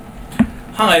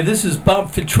Hi, this is Bob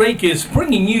Fitrakis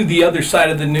bringing you the other side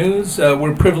of the news.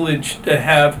 We're privileged to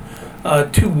have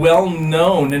two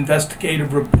well-known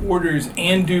investigative reporters,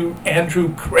 Andrew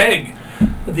Krieg,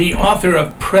 the author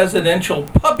of Presidential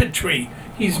Puppetry.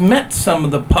 He's met some of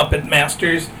the puppet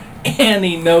masters, and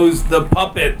he knows the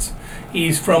puppets.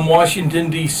 He's from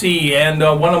Washington, D.C., and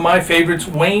one of my favorites,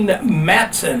 Wayne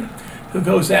Madsen, who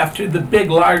goes after the big,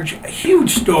 large,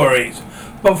 huge stories.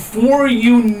 Before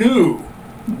you knew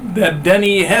that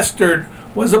Denny Hestert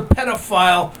was a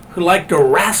pedophile who liked to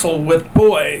wrestle with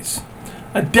boys.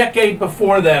 A decade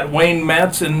before that, Wayne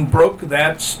Madsen broke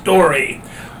that story.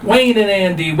 Wayne and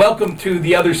Andy, welcome to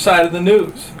the other side of the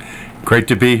news. Great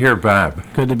to be here, Bob.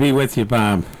 Good to be with you,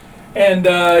 Bob. And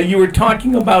you were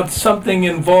talking about something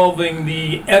involving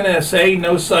the NSA,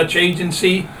 no such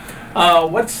agency.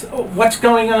 What's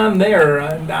going on there?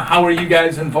 How are you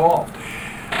guys involved?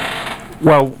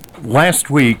 Well, last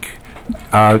week,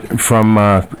 from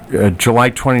July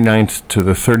 29th to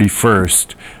the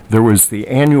 31st, there was the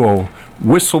annual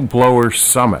Whistleblower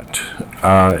Summit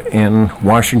in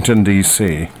Washington,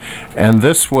 D.C. And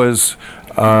this was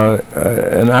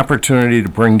an opportunity to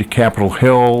bring to Capitol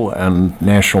Hill and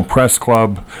National Press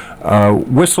Club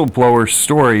whistleblower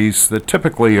stories that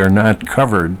typically are not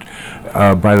covered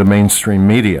by the mainstream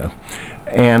media.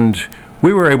 And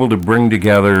we were able to bring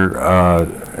together,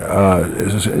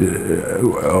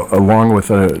 along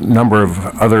with a number of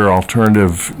other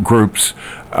alternative groups,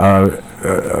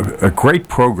 a great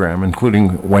program,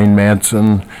 including Wayne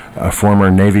Madsen, a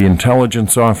former Navy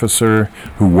intelligence officer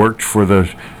who worked for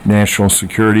the National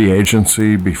Security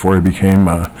Agency before he became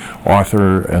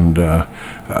author and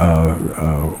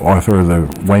author of the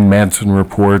Wayne Madsen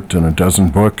Report and a dozen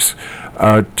books,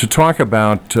 to talk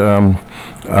about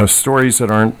stories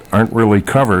that aren't really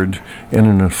covered in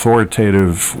an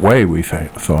authoritative way, we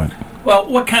thought. Well,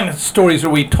 what kind of stories are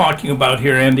we talking about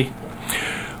here, Andy?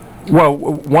 Well,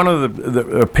 one of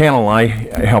the panel I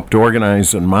helped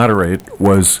organize and moderate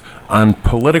was on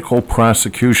political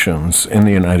prosecutions in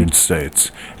the United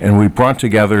States. And we brought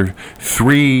together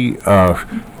three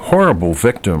horrible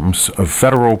victims of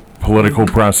federal political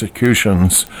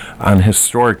prosecutions on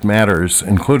historic matters,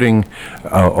 including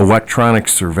electronic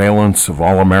surveillance of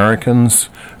all Americans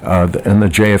and the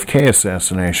JFK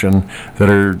assassination, that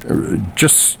are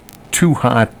just too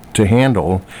hot to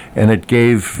handle, and it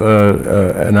gave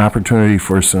an opportunity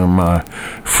for some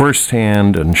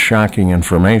firsthand and shocking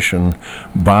information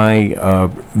by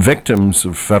victims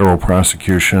of federal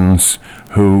prosecutions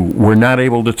who were not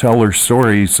able to tell their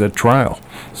stories at trial.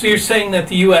 So you're saying that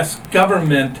the U.S.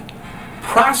 government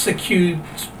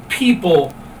prosecutes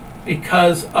people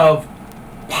because of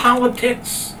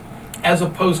politics as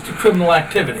opposed to criminal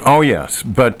activity? Oh, yes,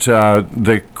 but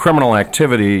the criminal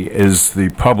activity is the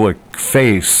public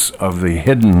face of the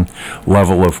hidden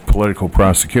level of political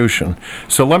prosecution.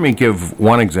 So let me give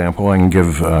one example. I can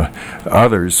give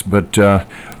others, but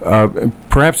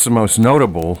perhaps the most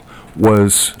notable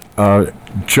was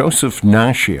Joseph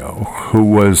Nashio, who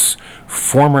was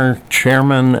former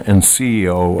chairman and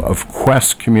CEO of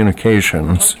Quest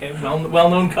Communications. Okay,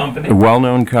 well-known company. A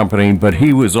well-known company, but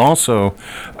he was also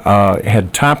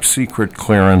had top secret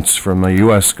clearance from the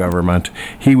U.S. government.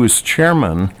 He was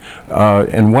chairman,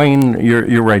 and Wayne,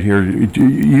 you're right here.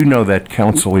 You know that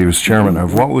council he was chairman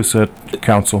of. What was that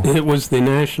council? It was the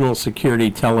National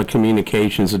Security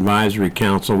Telecommunications Advisory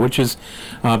Council, which is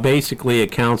basically a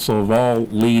council of all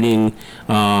leading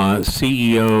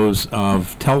CEOs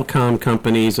of telecom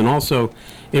companies and also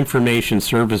information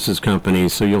services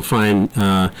companies. So you'll find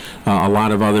a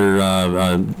lot of other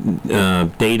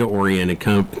data-oriented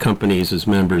companies as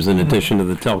members in addition to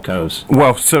the telcos.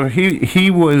 Well, so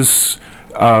he was,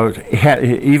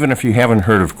 even if you haven't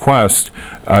heard of Quest,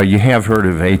 you have heard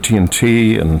of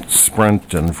AT&T and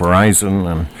Sprint and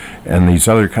Verizon and these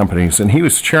other companies. And he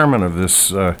was chairman of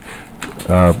this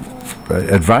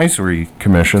advisory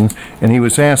commission, and he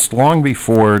was asked long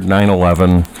before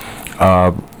 9/11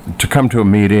 to come to a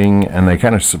meeting, and they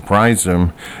kind of surprised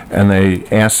him, and they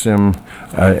asked him,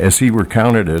 as he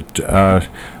recounted it,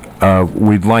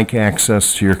 we'd like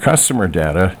access to your customer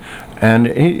data. And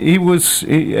he who is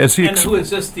this,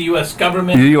 the U.S.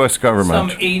 government? The U.S.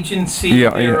 government. Some agency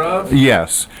thereof?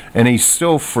 Yes. And he's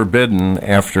still forbidden,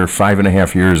 after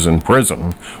 5.5 years in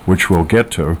prison, which we'll get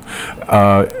to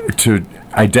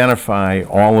identify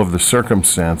all of the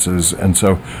circumstances. And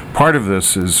so part of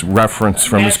this is reference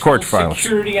from his court files.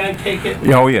 Security, I take it?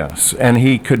 Oh, yes. And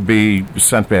he could be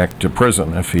sent back to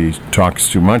prison if he talks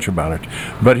too much about it.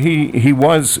 But he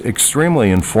was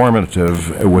extremely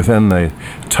informative within the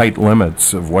tight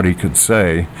limits of what he could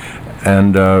say.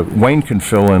 And Wayne can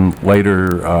fill in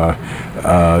later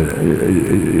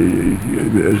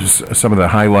some of the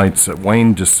highlights that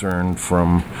Wayne discerned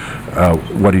from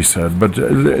what he said. But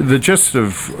the gist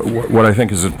of what I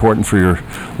think is important for your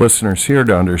listeners here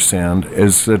to understand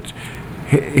is that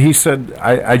he said,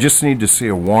 I just need to see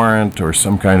a warrant or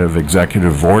some kind of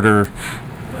executive order.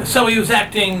 So he was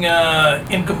acting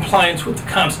in compliance with the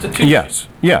Constitution.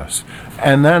 Yes.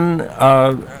 And then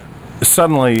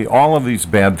suddenly all of these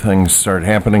bad things start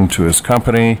happening to his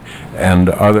company, and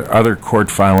other court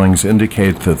filings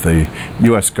indicate that the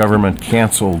U.S. government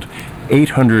canceled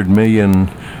 $800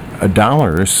 million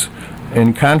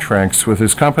in contracts with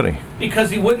his company.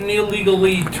 Because he wouldn't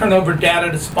illegally turn over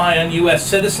data to spy on U.S.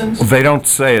 citizens? They don't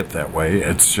say it that way.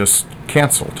 It's just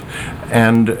canceled.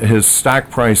 And his stock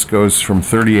price goes from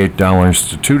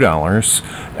 $38 to $2,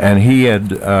 and he had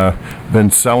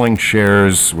been selling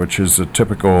shares, which is a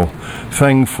typical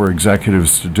thing for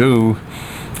executives to do.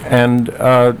 And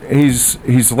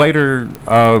he's later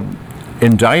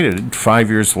indicted 5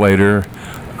 years later,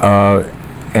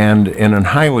 and in a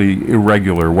highly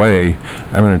irregular way.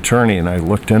 I'm an attorney, and I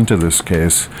looked into this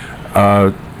case.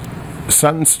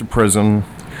 Sentenced to prison.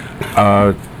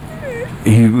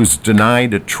 He was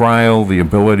denied at trial the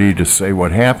ability to say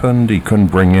what happened. He couldn't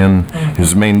bring in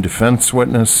his main defense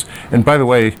witness. And by the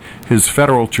way, his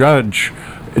federal judge,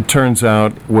 it turns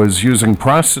out, was using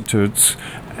prostitutes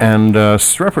and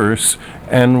strippers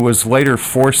and was later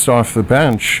forced off the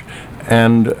bench.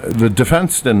 And the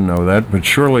defense didn't know that, but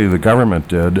surely the government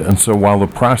did. And so while the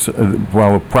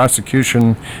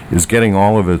prosecution is getting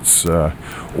all of its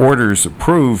orders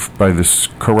approved by this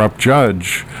corrupt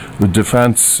judge, the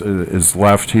defense is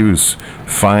left. He was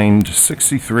fined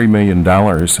 $63 million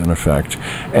in effect.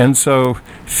 And so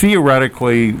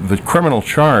theoretically, the criminal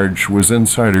charge was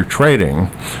insider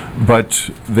trading, but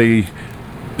the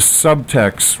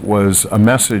subtext was a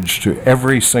message to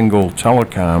every single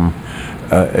telecom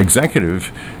executive: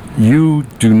 you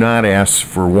do not ask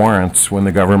for warrants when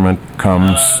the government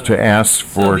comes to ask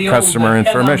for customer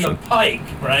information. On the pike,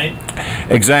 right?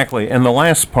 Exactly. And the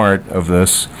last part of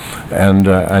this, and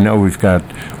I know we've got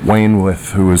Wayne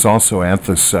who is also at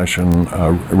this session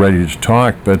ready to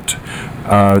talk, but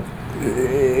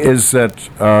is that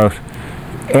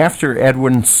after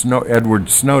Edward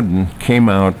Snowden came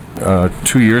out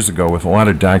 2 years ago with a lot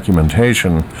of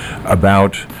documentation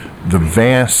about the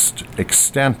vast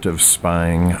extent of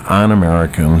spying on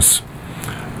Americans,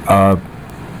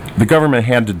 the government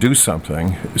had to do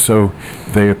something. So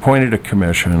they appointed a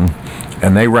commission,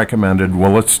 and they recommended,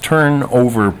 well, let's turn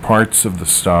over parts of the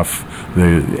stuff,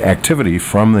 the activity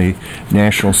from the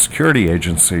National Security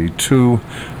Agency to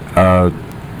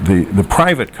the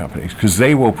private companies, because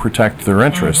they will protect their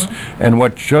interests. And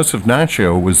what Joseph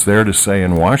Naccio was there to say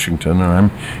in Washington, and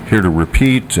I'm here to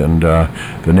repeat, and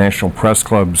the National Press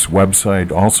Club's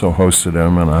website also hosted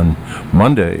him, and on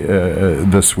Monday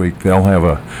this week they'll have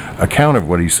a account of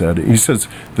what he said. He says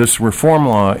this reform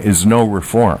law is no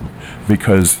reform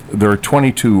because there are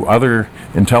 22 other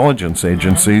intelligence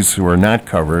agencies who are not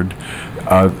covered.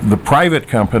 The private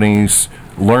companies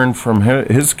learn from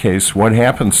his case what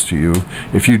happens to you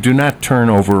if you do not turn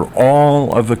over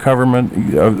all of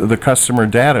the customer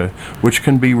data, which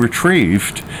can be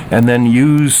retrieved and then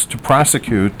used to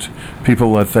prosecute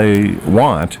people that they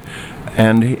want.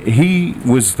 And he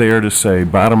was there to say,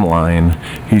 bottom line,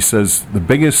 he says the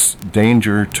biggest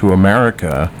danger to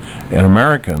America and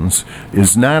Americans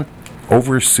is not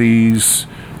overseas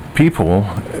people,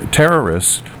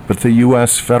 terrorists, but the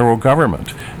U.S. federal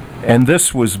government. And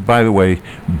this was, by the way,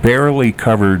 barely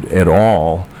covered at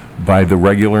all by the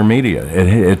regular media.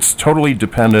 It's totally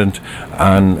dependent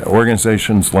on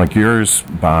organizations like yours,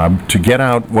 Bob, to get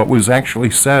out what was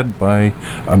actually said by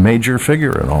a major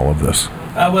figure in all of this.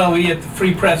 Well, we at the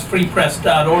Free Press,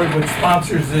 freepress.org, which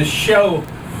sponsors this show,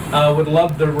 would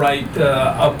love to write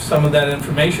up some of that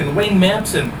information. Wayne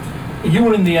Madsen, you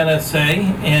were in the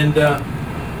NSA, and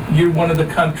you're one of the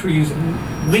country's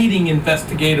leading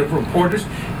investigative reporters.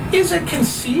 Is it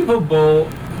conceivable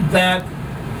that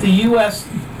the U.S.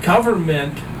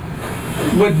 government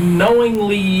would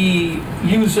knowingly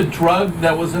use a drug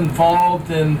that was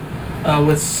involved in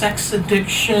with sex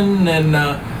addiction and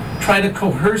try to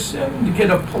coerce him to get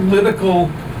a political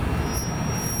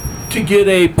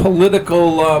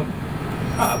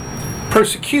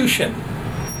persecution?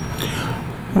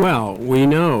 Well, we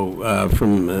know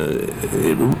from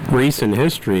recent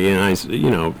history, and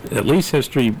at least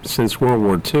history since World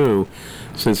War II,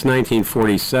 since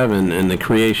 1947 and the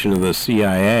creation of the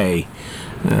CIA.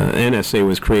 NSA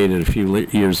was created a few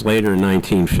years later in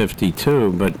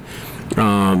 1952, but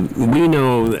We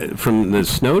know that from the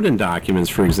Snowden documents,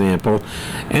 for example,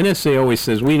 NSA always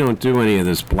says we don't do any of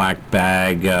this black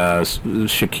bag,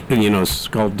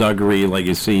 skullduggery like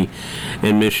you see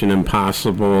in Mission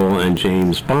Impossible and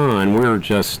James Bond. We're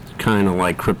just kind of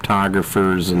like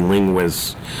cryptographers and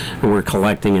linguists, and we're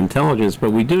collecting intelligence.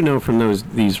 But we do know from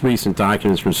these recent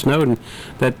documents from Snowden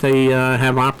that they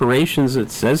have operations.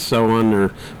 It says so on their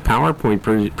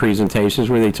PowerPoint presentations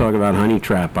where they talk about honey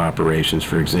trap operations,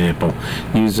 for example,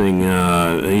 using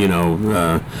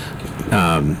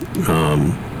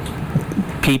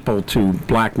people to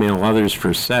blackmail others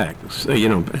for sex,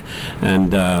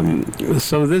 and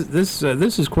so this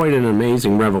is quite an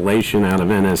amazing revelation out of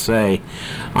NSA.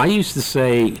 I used to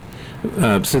say,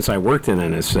 since I worked in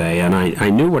NSA, and I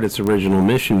knew what its original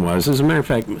mission was. As a matter of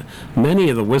fact, many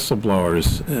of the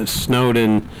whistleblowers,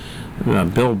 Snowden,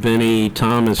 Bill Binney,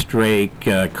 Thomas Drake,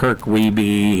 Kirk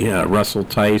Wiebe, Russell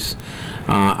Tice,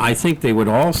 I think they would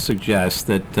all suggest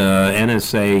that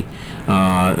NSA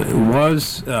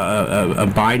was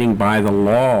abiding by the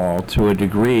law to a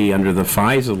degree under the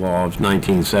FISA law of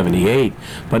 1978,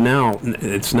 but now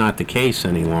it's not the case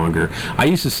any longer. I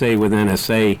used to say with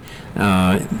NSA,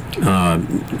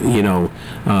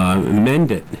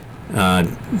 mend it,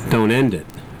 don't end it,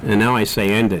 and now I say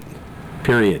end it.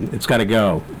 Period. It's got to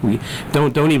go. We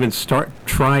don't even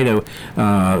try to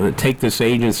take this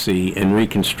agency and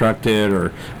reconstruct it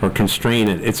or constrain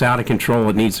it. It's out of control.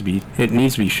 It needs to be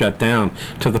shut down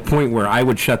to the point where I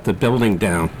would shut the building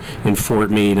down in Fort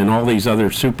Meade and all these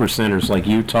other super centers like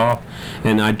Utah.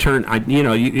 And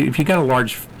if you got a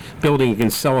large building, you can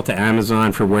sell it to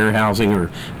Amazon for warehousing or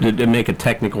to make a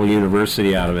technical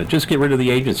university out of it. Just get rid of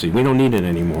the agency. We don't need it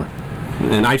anymore.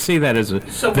 And I say that as a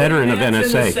veteran of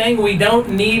NSA. Is saying we don't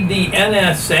need the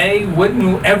NSA.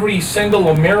 Wouldn't every single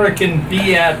American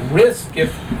be at risk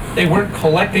if they weren't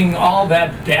collecting all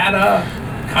that data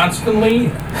constantly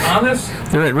on us?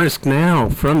 They're at risk now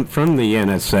from the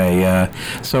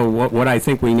NSA. So what I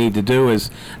think we need to do is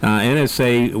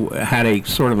NSA had a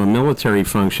sort of a military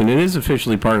function. It is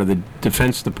officially part of the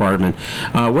Defense Department.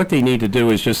 What they need to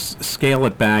do is just scale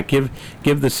it back, give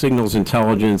the signals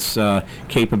intelligence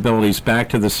capabilities back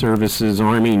to the services,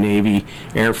 Army, Navy,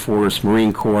 Air Force,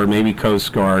 Marine Corps, maybe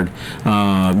Coast Guard,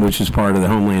 which is part of the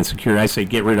Homeland Security. I say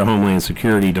get rid of Homeland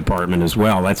Security Department as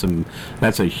well. That's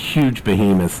a huge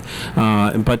behemoth.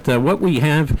 But what we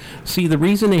have, see, the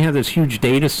reason they have this huge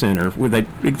data center where they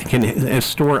can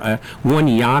store one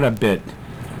yottabyte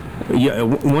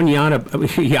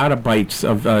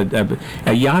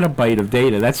of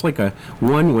data. That's like a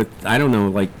one with, I don't know,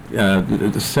 like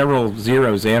several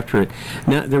zeros after it.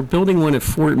 Now they're building one at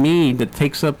Fort Meade that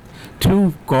takes up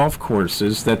 2 golf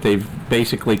courses that they've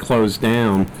basically closed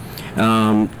down.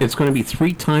 It's going to be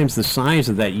 3 times the size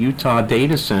of that Utah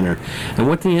data center. And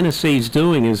what the NSA is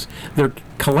doing is they're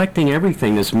collecting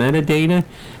everything, this metadata,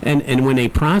 and when they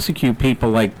prosecute people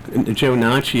like Joe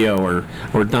Naccio or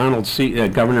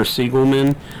Governor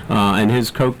Siegelman and his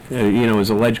his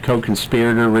alleged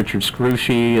co-conspirator Richard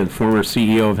Scrushy, the former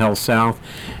CEO of HealthSouth,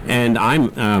 and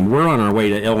we're on our way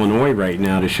to Illinois right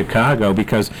now, to Chicago,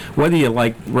 because whether you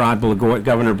like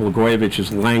Governor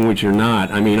Blagojevich's language or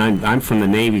not, I mean, I'm from the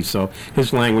Navy, so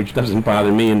his language doesn't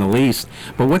bother me in the least.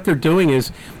 But what they're doing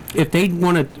is, if they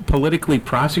want to politically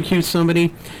prosecute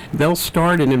somebody, they'll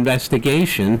start an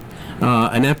investigation,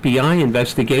 an FBI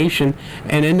investigation,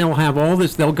 and then they'll have all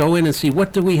this. They'll go in and see,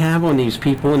 what do we have on these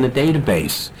people in the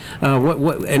database,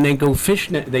 and they go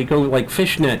fishnet. They go like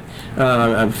fishnet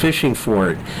fishing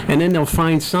for it, and then they'll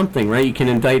find something. Right? You can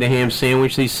indict a ham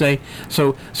sandwich. They say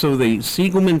so. So the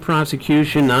Siegelman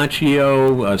prosecution,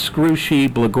 Naccio, Scrushy,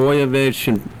 Blagojevich,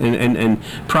 and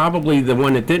probably the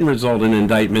one that didn't result in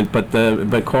indictment, but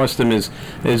cost him his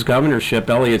governorship,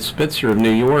 Elliot Spitzer of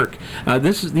New York.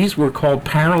 These were called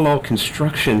parallel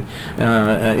construction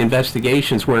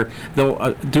investigations, where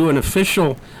they'll do an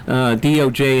official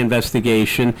DOJ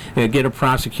investigation, get a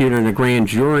prosecutor and a grand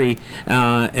jury,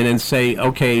 and then say,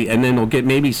 okay, and then they'll get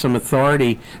maybe some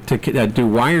authority to do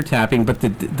wiretapping, but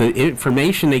the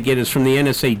information they get is from the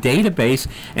NSA database,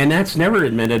 and that's never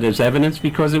admitted as evidence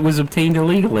because it was obtained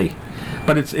illegally.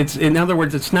 But it's in other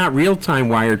words, it's not real-time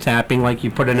wiretapping like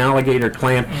you put an alligator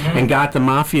clamp and got the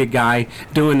mafia guy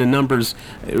doing the numbers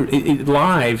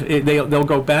live. They'll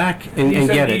go back and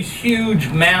get it. These huge,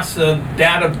 massive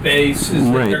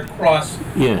databases that they're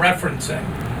cross-referencing.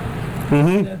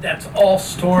 Mm-hmm. That's all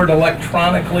stored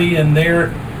electronically, and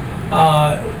they're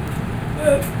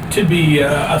to be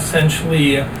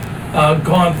essentially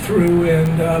gone through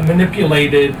and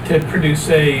manipulated to produce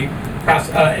a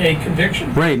a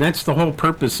conviction. Right, that's the whole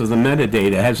purpose of the metadata.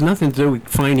 It has nothing to do with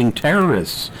finding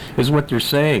terrorists, is what they're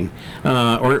saying,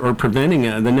 or preventing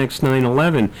the next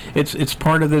 9/11. It's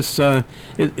part of this.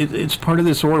 It's part of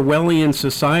this Orwellian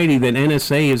society that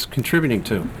NSA is contributing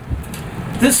to.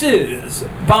 This is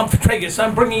Bob Petragus.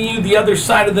 I'm bringing you the other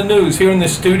side of the news here in the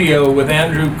studio with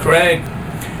Andrew Krieg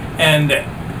and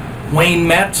Wayne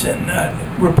Madsen,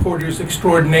 reporters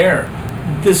extraordinaire.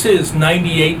 This is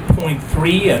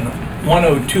 98.3 and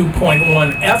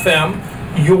 102.1 FM,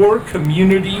 your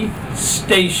community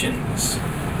stations.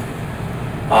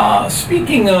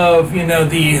 Speaking of,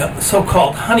 the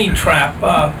so-called honey trap,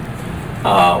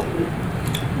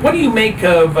 what do you make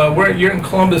of where you're in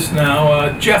Columbus now,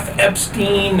 Jeff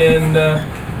Epstein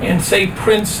and say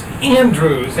Prince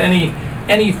Andrews?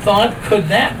 Any thought could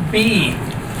that be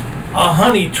a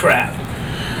honey trap?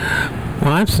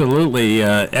 Well, absolutely.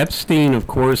 Epstein, of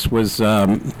course, was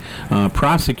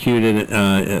prosecuted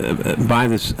by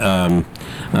the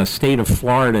state of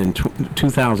Florida in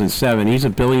 2007. He's a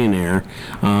billionaire,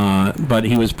 but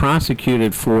he was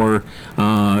prosecuted for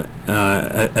the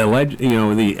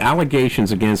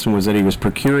allegations against him was that he was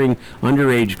procuring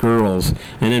underage girls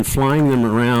and then flying them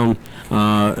around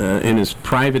in his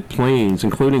private planes,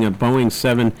 including a Boeing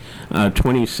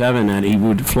 727 that he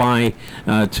would fly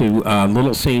to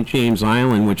Little St. James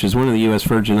Island, which is one of the U.S.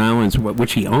 Virgin Islands,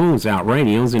 which he owns outright.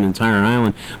 He owns an entire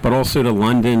island, but also to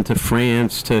London, to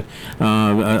France, to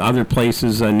other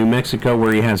places, New Mexico,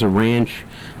 where he has a ranch.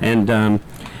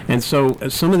 And so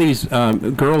some of these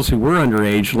girls who were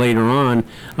underage later on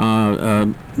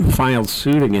filed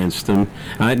suit against him.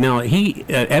 Now,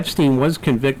 Epstein was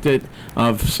convicted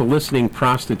of soliciting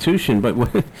prostitution, but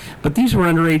these were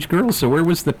underage girls, so where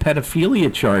was the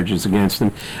pedophilia charges against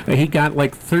him? He got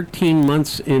like 13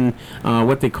 months in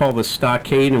what they call the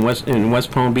stockade in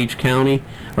West Palm Beach County,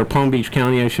 or Palm Beach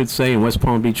County, I should say, in West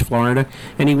Palm Beach, Florida.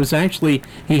 And he was actually,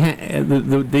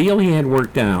 the deal he had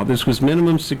worked out. This was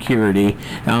minimum security.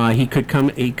 He could come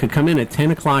in at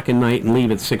 10 o'clock at night and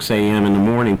leave at 6 a.m. in the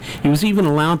morning. He was even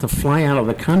allowed to fly out of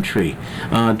the country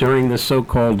during the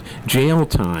so-called jail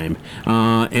time.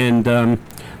 And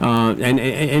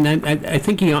I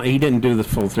think he didn't do the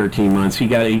full 13 months. He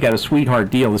got a sweetheart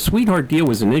deal. The sweetheart deal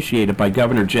was initiated by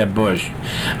Governor Jeb Bush.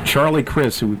 Charlie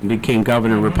Crist, who became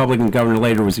governor, Republican governor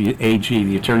later, was the AG,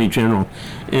 the Attorney General,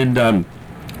 and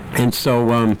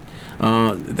so.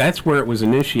 That's where it was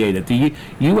initiated. The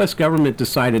U.S. government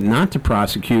decided not to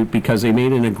prosecute because they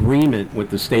made an agreement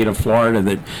with the state of Florida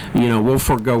that, we'll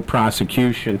forego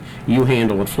prosecution. You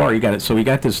handle it, Florida. You got it. So we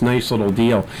got this nice little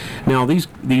deal. Now, these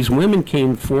women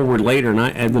came forward later, and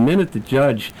at the minute the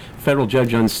federal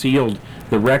judge unsealed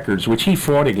the records, which he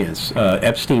fought against,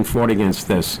 Epstein fought against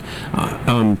this.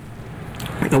 I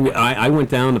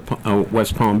went down to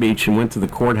West Palm Beach and went to the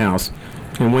courthouse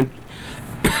and went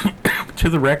to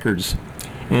the records,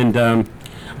 and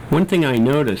one thing I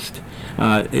noticed,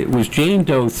 it was Jane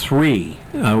Doe 3,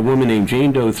 a woman named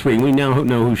Jane Doe 3. We now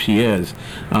know who she is,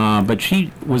 but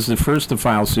she was the first to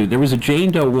file suit. There was a Jane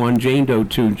Doe 1, Jane Doe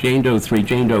 2, Jane Doe 3,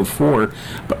 Jane Doe 4,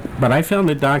 but I found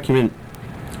a document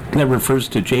that refers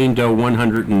to Jane Doe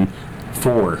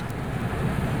 104,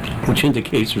 which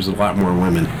indicates there's a lot more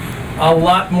women. A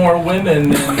lot more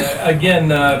women. And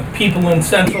again, people in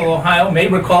Central Ohio may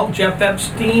recall Jeff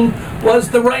Epstein was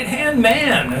the right-hand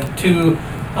man to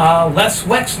Les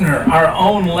Wexner, our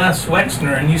own Les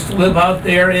Wexner, and used to live out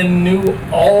there in New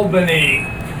Albany.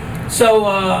 So,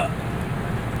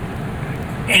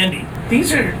 Andy,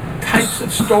 these are types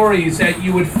of stories that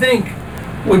you would think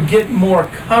would get more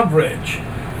coverage.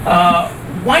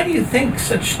 Why do you think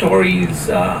such stories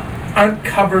aren't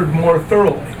covered more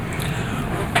thoroughly?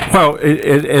 Well,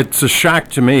 it's a shock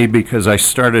to me because I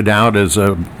started out as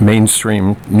a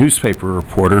mainstream newspaper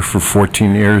reporter for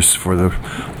 14 years for the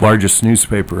largest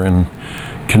newspaper in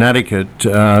Connecticut,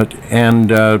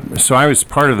 and so I was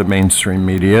part of the mainstream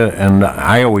media, and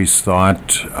I always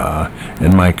thought,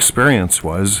 and my experience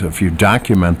was, if you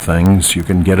document things, you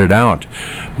can get it out.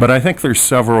 But I think there's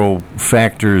several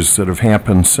factors that have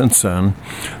happened since then.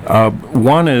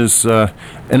 One is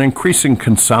an increasing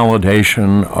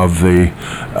consolidation of the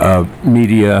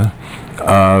media.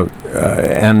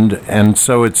 And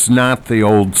so it's not the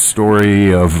old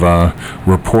story of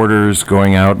reporters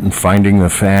going out and finding the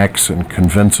facts and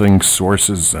convincing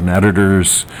sources and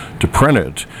editors to print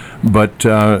it. But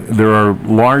there are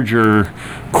larger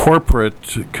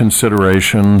corporate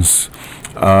considerations,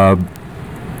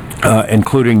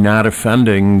 including not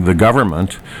offending the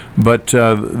government, But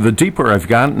the deeper I've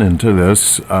gotten into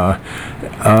this,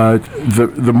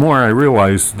 the more I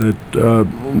realize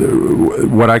that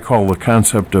what I call the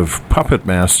concept of puppet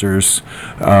masters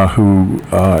who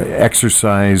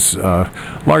exercise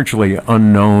largely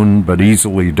unknown but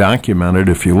easily documented,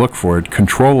 if you look for it,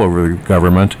 control over the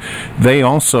government, they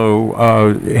also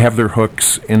have their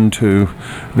hooks into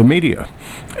the media.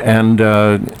 And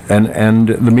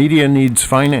the media needs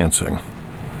financing.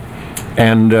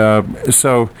 And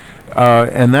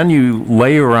and then you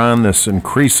layer on this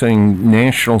increasing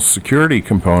national security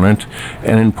component,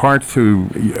 and in part through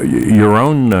your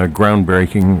own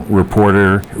groundbreaking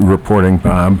reporting,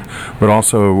 Bob, but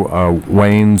also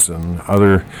Wayne's and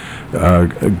other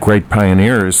great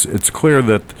pioneers, it's clear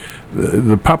that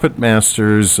the puppet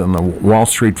masters and the Wall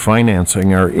Street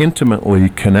financing are intimately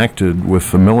connected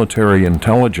with the military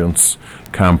intelligence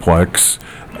complex,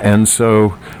 and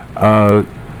so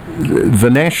the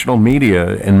national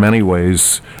media, in many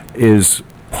ways, is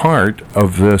part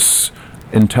of this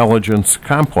intelligence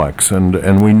complex.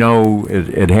 And we know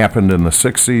it happened in the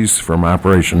 60s from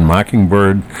Operation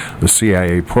Mockingbird, the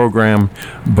CIA program.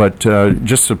 But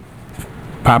just to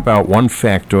pop out one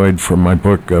factoid from my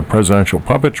book, Presidential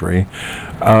Puppetry,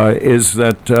 is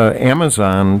that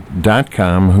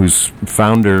Amazon.com, whose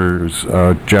founder,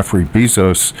 Jeffrey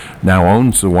Bezos, now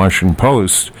owns the Washington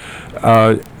Post,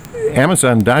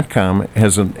 Amazon.com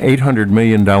has an $800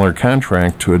 million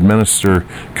contract to administer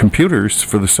computers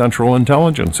for the Central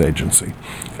Intelligence Agency.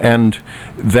 And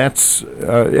that's,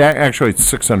 actually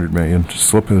it's $600 million,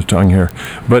 slip of the tongue here.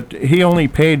 But he only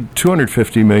paid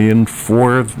 $250 million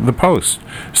for the Post.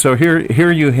 So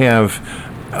here you have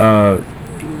a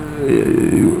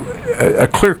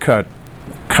clear-cut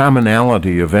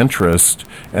commonality of interest,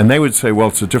 and they would say, well,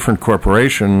 it's a different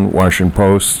corporation, Washington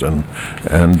Post and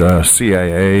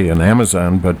CIA and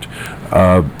Amazon, but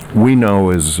we know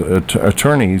as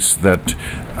attorneys that,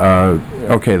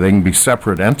 okay, they can be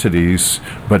separate entities,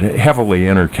 but heavily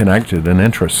interconnected in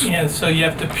interest. Yeah, so you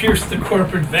have to pierce the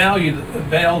corporate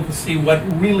veil to see what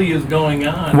really is going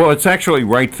on. Well, it's actually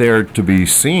right there to be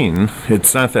seen.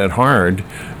 It's not that hard.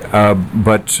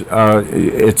 But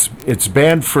it's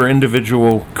bad for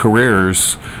individual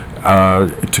careers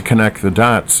to connect the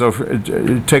dots. So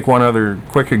take one other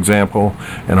quick example,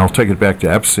 and I'll take it back to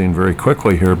Epstein very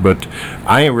quickly here. But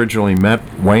I originally met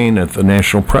Wayne at the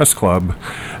National Press Club,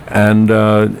 and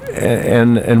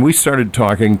we started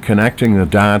talking, connecting the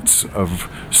dots of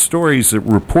stories that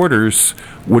reporters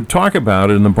would talk about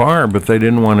in the bar, but they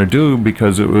didn't want to do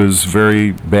because it was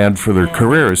very bad for their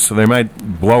careers. So they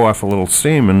might blow off a little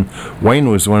steam, and Wayne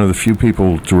was one of the few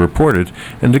people to report it.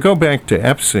 And to go back to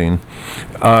Epstein,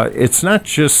 it's not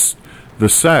just the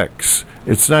sex.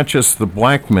 It's not just the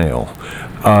blackmail.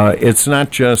 It's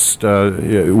not just,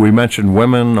 we mentioned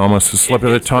women, almost a slip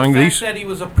of the tongue. The fact that he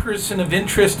was a person of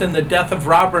interest in the death of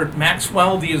Robert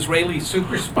Maxwell, the Israeli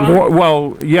super spy?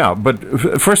 Well, yeah,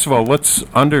 but first of all, let's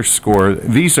underscore,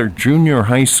 these are junior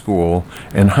high school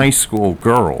and high school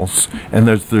girls, and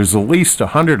there's at least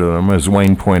 100 of them, as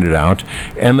Wayne pointed out,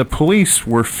 and the police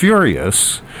were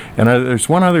furious. And there's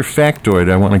one other factoid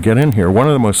I want to get in here. One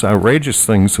of the most outrageous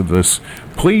things of this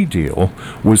plea deal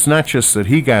was not just that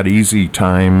he got easy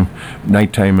time,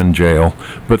 nighttime in jail,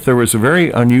 but there was a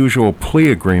very unusual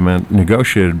plea agreement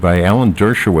negotiated by Alan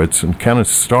Dershowitz and Kenneth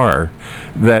Starr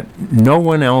that no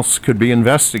one else could be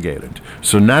investigated.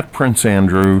 So not Prince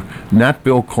Andrew, not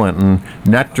Bill Clinton,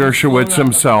 not Dershowitz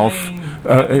himself.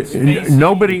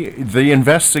 Nobody, the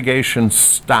investigation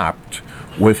stopped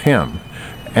with him.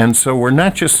 And so we're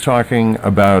not just talking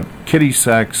about kiddie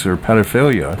sex or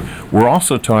pedophilia, we're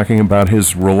also talking about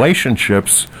his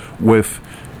relationships with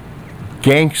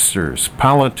gangsters,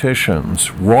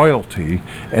 politicians, royalty,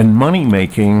 and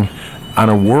money-making on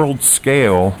a world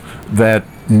scale that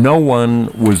no one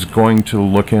was going to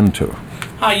look into.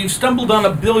 You stumbled on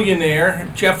a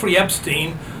billionaire, Jeffrey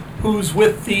Epstein, who's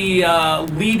with the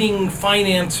leading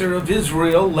financer of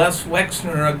Israel, Les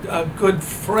Wexner, a good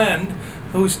friend,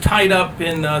 who's tied up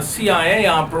in CIA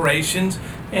operations,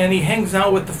 and he hangs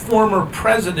out with the former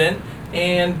president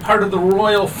and part of the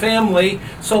royal family.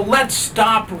 So let's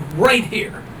stop right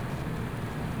here.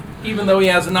 Even though he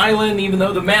has an island, even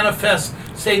though the manifests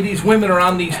say these women are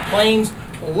on these planes,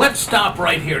 let's stop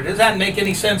right here. Does that make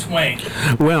any sense, Wayne?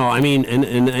 Well, I mean,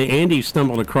 and Andy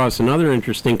stumbled across another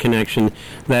interesting connection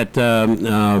that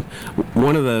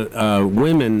one of the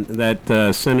women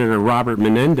that Senator Robert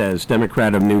Menendez,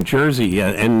 Democrat of New Jersey,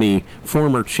 and the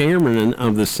former chairman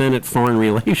of the Senate Foreign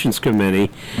Relations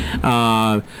Committee,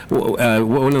 one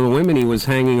of the women he was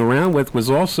hanging around with was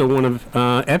also one of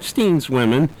Epstein's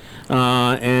women,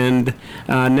 and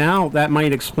now that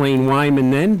might explain why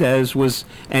Menendez was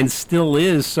and still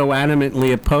is so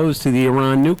adamantly opposed to the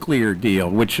Iran nuclear deal,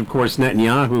 which of course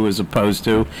Netanyahu is opposed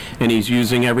to, and he's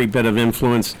using every bit of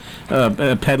influence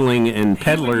peddling and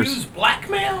peddlers. He would use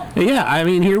blackmail? Yeah, I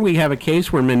mean, here we have a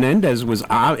case where Menendez is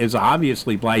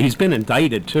obviously black. He's been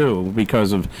indicted too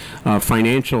because of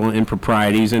financial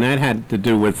improprieties, and that had to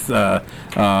do with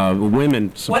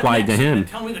women supplied to him.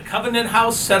 Tell me the Covenant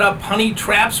House set up honey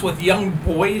traps with young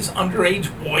boys,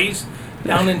 underage boys,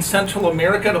 down in Central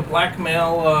America to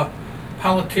blackmail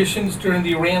politicians during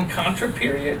the Iran-Contra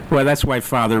period? Well, that's why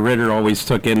Father Ritter always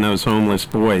took in those homeless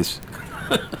boys.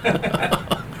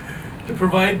 To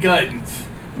provide guidance.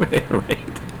 Right.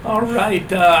 All right.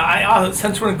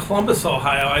 Since we're in Columbus,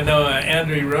 Ohio, I know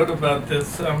Andrew wrote about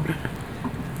this. The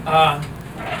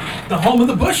home of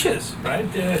the Bushes, right?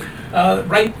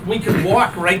 We could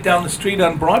walk right down the street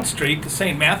on Broad Street to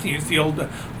St. Matthew's, the old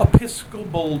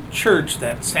Episcopal church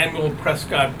that Samuel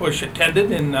Prescott Bush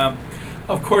attended, and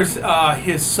of course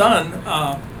his son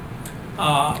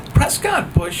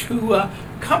Prescott Bush, who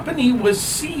company was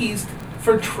seized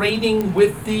for trading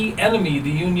with the enemy, the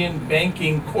Union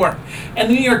Banking Corp. And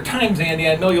the New York Times, Andy,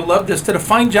 I know you'll love this, did a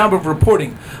fine job of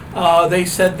reporting. They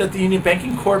said that the Union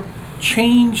Banking Corp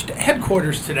changed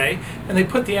headquarters today, and they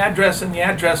put the address, and the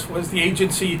address was the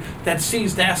agency that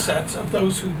seized assets of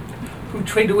those who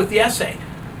traded with the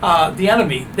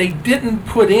enemy. They didn't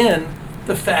put in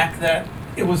the fact that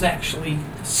it was actually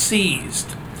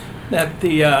seized. That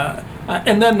the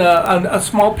and then a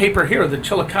small paper here, the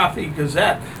Chillicothe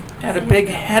Gazette, had a big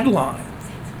headline,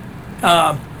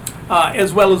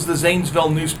 as well as the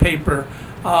Zanesville newspaper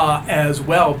as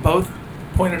well. Both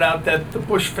pointed out that the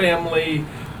Bush family,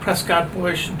 Prescott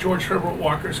Bush, George Herbert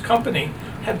Walker's company,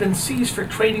 had been seized for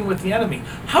trading with the enemy.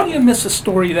 How do you miss a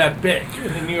story that big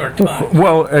in the New York Times?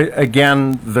 Well,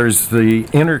 again, there's the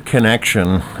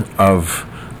interconnection of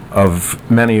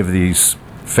many of these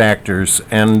factors,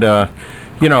 and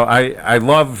I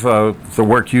love the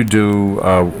work you do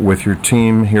with your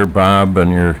team here, Bob,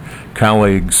 and your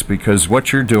colleagues, because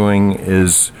what you're doing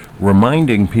is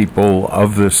reminding people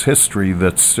of this history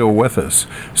that's still with us.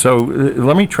 So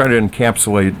let me try to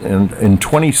encapsulate in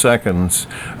 20 seconds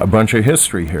a bunch of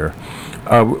history here.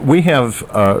 We have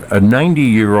a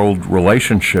 90-year-old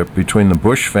relationship between the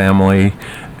Bush family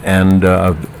and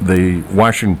the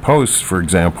Washington Post, for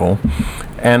example,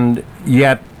 and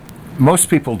yet most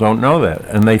people don't know that,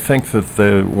 and they think that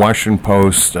the Washington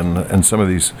Post and some of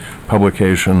these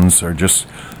publications are just,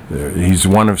 he's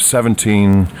one of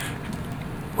 17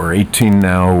 or 18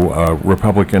 now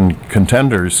Republican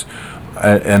contenders,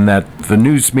 and that the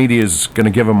news media is going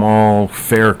to give them all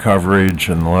fair coverage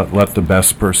and let the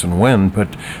best person win.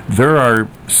 But there are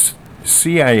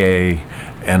CIA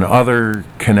and other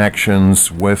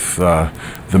connections with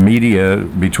the media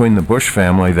between the Bush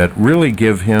family that really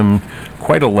give him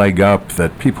quite a leg up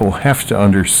that people have to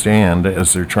understand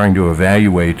as they're trying to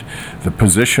evaluate the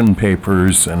position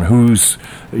papers and who's,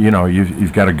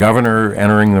 you've got a governor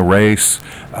entering the race.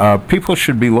 People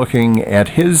should be looking at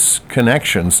his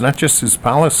connections, not just his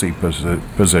policy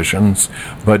positions,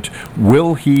 but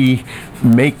will he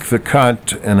make the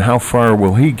cut and how far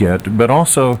will he get, but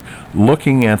also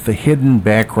looking at the hidden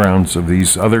backgrounds of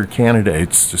these other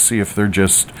candidates to see if they're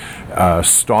just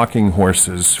stalking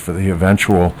horses for the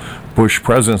eventual Bush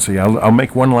presidency. I'll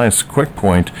make one last quick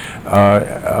point.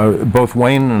 Both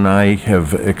Wayne and I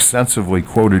have extensively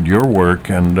quoted your work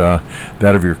and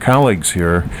that of your colleagues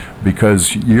here,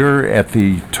 because you're at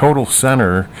the total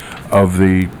center of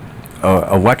the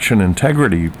election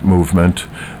integrity movement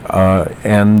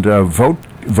and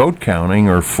vote counting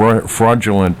or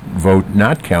fraudulent vote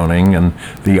not counting and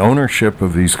the ownership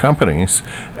of these companies.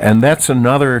 And that's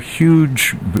another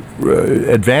huge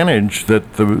advantage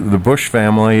that the Bush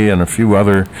family and a few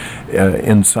other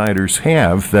insiders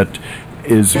have that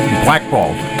is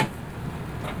blackballed.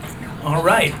 All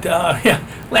right.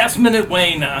 Last minute,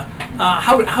 Wayne.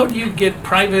 How do you get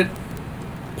private,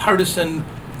 partisan,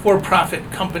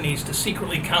 for-profit companies to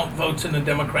secretly count votes in a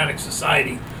democratic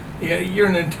society? You're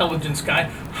an intelligence guy.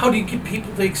 How do you get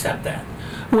people to accept that?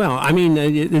 Well, I mean,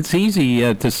 it's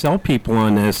easy to sell people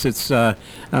on this. It's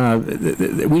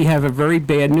we have a very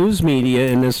bad news media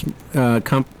in this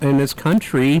in this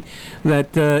country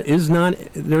that is not.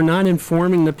 They're not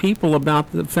informing the people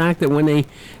about the fact that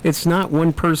it's not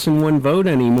one person, one vote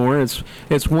anymore.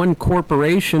 It's one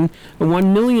corporation,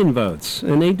 1 million votes,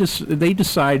 and they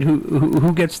decide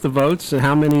who gets the votes and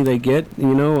how many they get.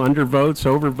 Undervotes,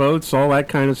 overvotes, all that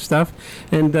kind of stuff.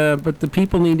 And but the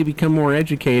people need to become more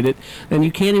educated, and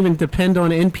you can't even depend on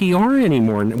NPR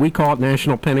anymore. We call it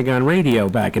National Pentagon Radio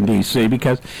back in D.C.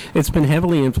 because it's been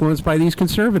heavily influenced by these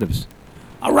conservatives.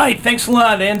 All right, thanks a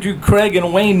lot, Andrew Krieg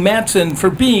and Wayne Madsen, for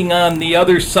being on the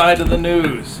other side of the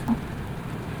news.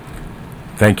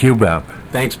 Thank you, Bob.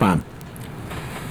 Thanks, Bob.